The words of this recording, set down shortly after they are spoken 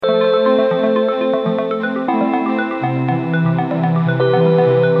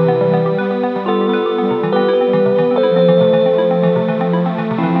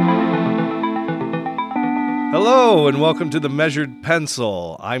welcome to the Measured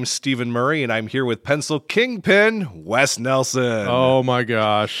Pencil. I'm Stephen Murray, and I'm here with Pencil Kingpin, Wes Nelson. Oh my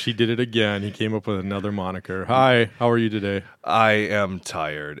gosh, he did it again. He came up with another moniker. Hi, how are you today? I am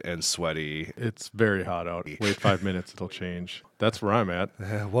tired and sweaty. It's very hot out. Wait 5 minutes, it'll change. That's where I'm at.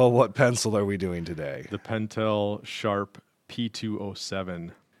 Well, what pencil are we doing today? The Pentel Sharp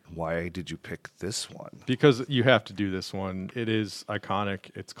P207. Why did you pick this one? Because you have to do this one. It is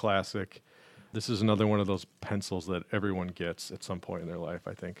iconic. It's classic. This is another one of those pencils that everyone gets at some point in their life,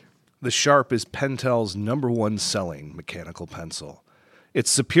 I think. The Sharp is Pentel's #1 selling mechanical pencil. Its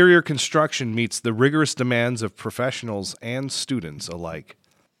superior construction meets the rigorous demands of professionals and students alike.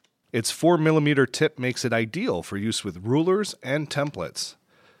 Its 4mm tip makes it ideal for use with rulers and templates.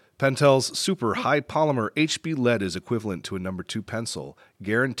 Pentel's super high polymer HB lead is equivalent to a #2 pencil,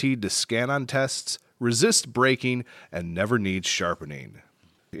 guaranteed to scan on tests, resist breaking, and never needs sharpening.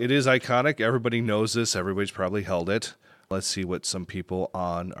 It is iconic. Everybody knows this. Everybody's probably held it. Let's see what some people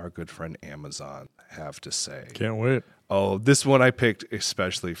on our good friend Amazon have to say. Can't wait. Oh, this one I picked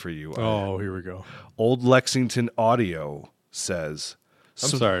especially for you. Oh, here we go. Old Lexington Audio says... I'm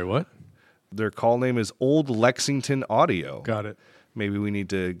sorry, what? Their call name is Old Lexington Audio. Got it. Maybe we need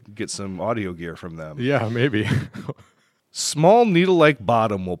to get some audio gear from them. Yeah, maybe. Small needle-like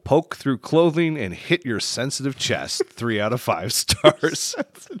bottom will poke through clothing and hit your sensitive chest. 3 out of 5 stars.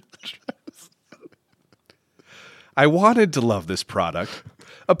 I wanted to love this product.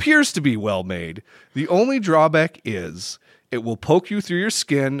 Appears to be well made. The only drawback is it will poke you through your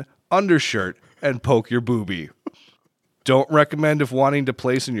skin, undershirt, and poke your boobie. Don't recommend if wanting to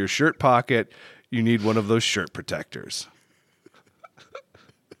place in your shirt pocket. You need one of those shirt protectors.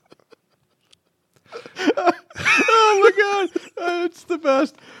 Oh my God, it's the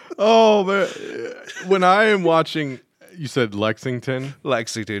best. Oh man, when I am watching, you said Lexington,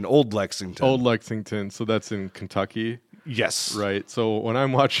 Old Lexington. Old Lexington. So that's in Kentucky, Yes. right? So when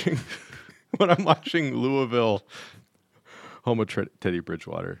I'm watching, Louisville, home of Teddy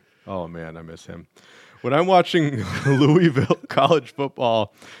Bridgewater. Oh man, I miss him. When I'm watching Louisville college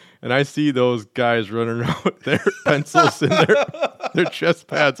football, and I see those guys running around with their pencils in their chest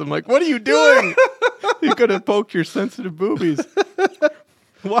pads, I'm like, what are you doing? You could have poked your sensitive boobies.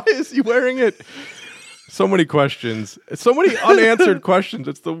 Why is he wearing it? So many questions. So many unanswered questions.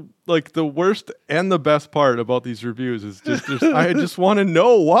 It's the worst and the best part about these reviews is I just want to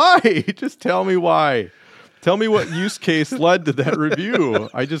know why. Just tell me why. Tell me what use case led to that review.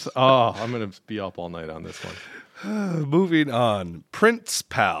 I'm going to be up all night on this one. Moving on. Prince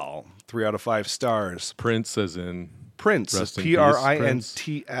Pal. 3 out of 5 stars. Prince as in... Prince. Rest in peace,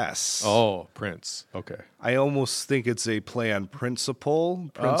 Prints. Oh, Prince. Okay. I almost think it's a play on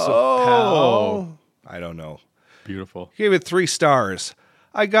principal. Oh. I don't know. Beautiful. Gave it 3 stars.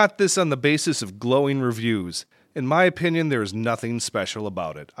 I got this on the basis of glowing reviews. In my opinion, there is nothing special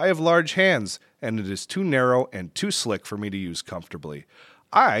about it. I have large hands, and it is too narrow and too slick for me to use comfortably.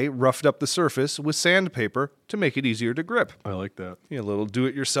 I roughed up the surface with sandpaper to make it easier to grip. I like that. A little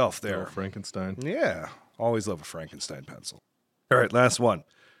do-it-yourself there. Frankenstein. Yeah. Always love a Frankenstein pencil. All right, last one.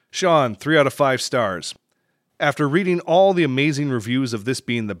 Sean, 3 out of 5 stars. After reading all the amazing reviews of this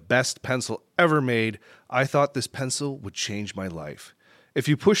being the best pencil ever made, I thought this pencil would change my life. If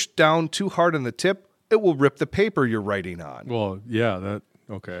you push down too hard on the tip, it will rip the paper you're writing on. Well, yeah,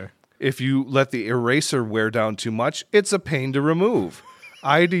 okay. If you let the eraser wear down too much, it's a pain to remove.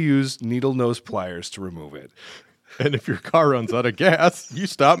 I had to use needle nose pliers to remove it. And if your car runs out of gas, you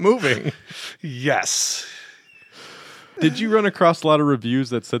stop moving. Yes. Did you run across a lot of reviews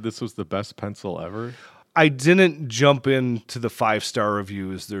that said this was the best pencil ever? I didn't jump into the 5-star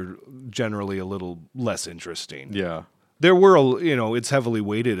reviews. They're generally a little less interesting. Yeah. There were, it's heavily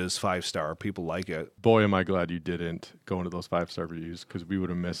weighted as 5-star. People like it. Boy, am I glad you didn't go into those 5-star reviews because we would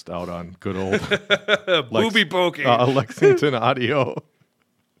have missed out on good old booby poking. Lexington Audio.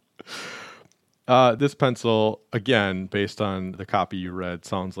 This pencil, again, based on the copy you read,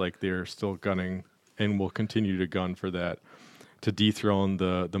 sounds like they're still gunning and will continue to gun for that, to dethrone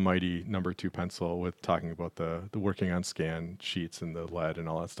the mighty #2 pencil with talking about the working on scan sheets and the lead and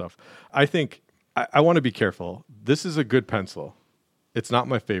all that stuff. I think I want to be careful. This is a good pencil. It's not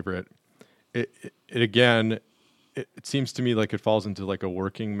my favorite. It seems to me like it falls into like a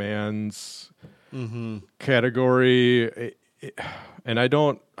working man's category. And I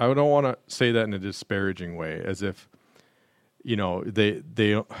don't want to say that in a disparaging way, as if,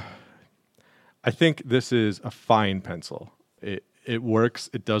 they. I think this is a fine pencil. It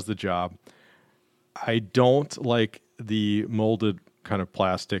works. It does the job. I don't like the molded kind of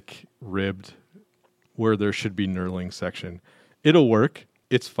plastic ribbed where there should be knurling section. It'll work.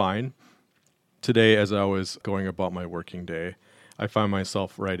 It's fine. Today, as I was going about my working day, I found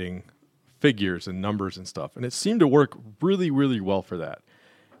myself writing figures and numbers and stuff, and it seemed to work really, really well for that.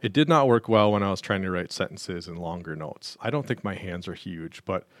 It did not work well when I was trying to write sentences and longer notes. I don't think my hands are huge,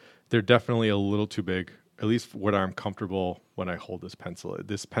 but they're definitely a little too big, at least what I'm comfortable when I hold this pencil.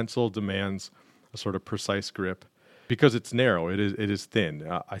 This pencil demands a sort of precise grip because it's narrow. It is thin.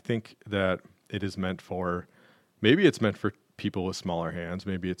 I think that it is meant for, maybe it's meant for people with smaller hands.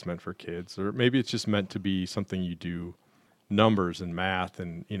 Maybe it's meant for kids, or maybe it's just meant to be something you do numbers and math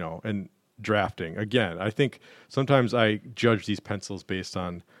and, and drafting. Again, I think sometimes I judge these pencils based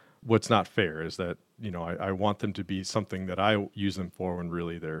on what's not fair is that, I want them to be something that I use them for when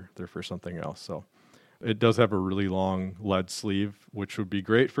really they're for something else. So it does have a really long lead sleeve, which would be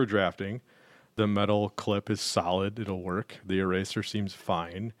great for drafting. The metal clip is solid. It'll work. The eraser seems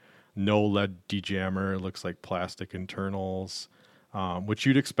fine. No lead dejammer. It looks like plastic internals, which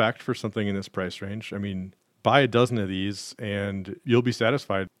you'd expect for something in this price range. I mean, buy a dozen of these and you'll be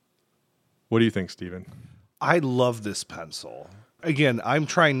satisfied. What do you think, Stephen? I love this pencil. Again, I'm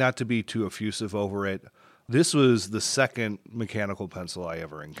trying not to be too effusive over it. This was the second mechanical pencil I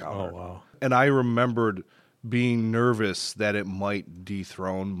ever encountered. Oh, wow. And I remembered being nervous that it might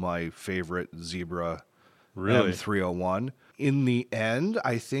dethrone my favorite Zebra M301. In the end,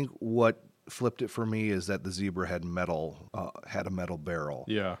 I think what flipped it for me is that the Zebra had a metal barrel.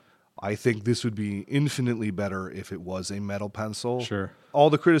 Yeah. I think this would be infinitely better if it was a metal pencil. Sure. All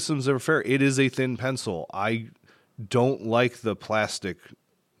the criticisms are fair. It is a thin pencil. I don't like the plastic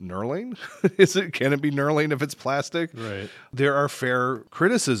knurling. Can it be knurling if it's plastic? Right. There are fair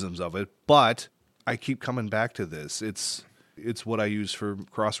criticisms of it, but I keep coming back to this. It's what I use for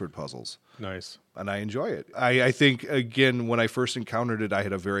crossword puzzles. Nice. And I enjoy it. I think, again, when I first encountered it, I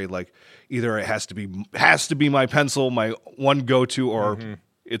had a very either it has to be my pencil, my one go-to, or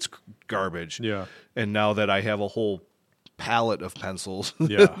it's garbage. Yeah. And now that I have a whole palette of pencils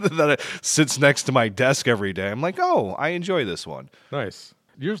Yeah. that sits next to my desk every day, I'm like, oh, I enjoy this one. Nice.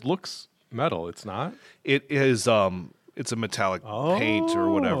 Yours looks metal. It's not? It is, it's a metallic paint or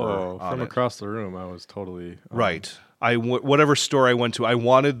whatever. From across the room, I was totally... Right. Whatever store I went to, I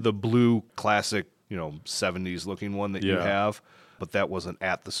wanted the blue classic, 70s looking one that you have, but that wasn't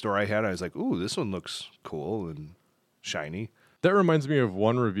at the store I had. I was like, ooh, this one looks cool and shiny. That reminds me of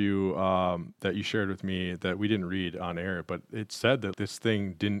one review that you shared with me that we didn't read on air, but it said that this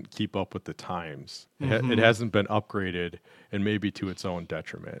thing didn't keep up with the times. It hasn't been upgraded, and maybe to its own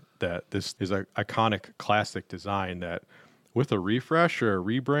detriment. That this is an iconic classic design that with a refresh or a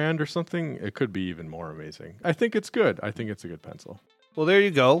rebrand or something, it could be even more amazing. I think it's good. I think it's a good pencil. Well, there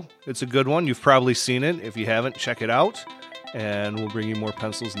you go. It's a good one. You've probably seen it. If you haven't, check it out. And we'll bring you more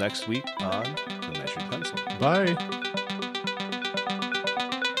pencils next week on The Measured Pencil. Bye.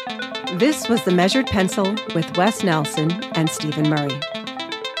 This was The Measured Pencil with Wes Nelson and Stephen Murray.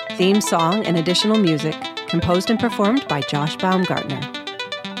 Theme song and additional music composed and performed by Josh Baumgartner.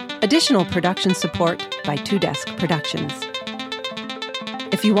 Additional production support by Two Desk Productions.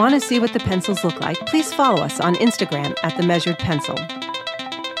 If you want to see what the pencils look like, please follow us on Instagram at The Measured Pencil.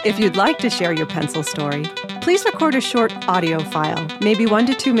 If you'd like to share your pencil story, please record a short audio file, maybe 1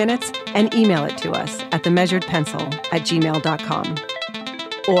 to 2 minutes, and email it to us at themeasuredpencil@gmail.com.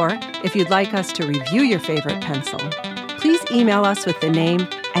 Or, if you'd like us to review your favorite pencil, please email us with the name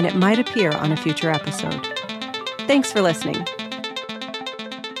and it might appear on a future episode. Thanks for listening.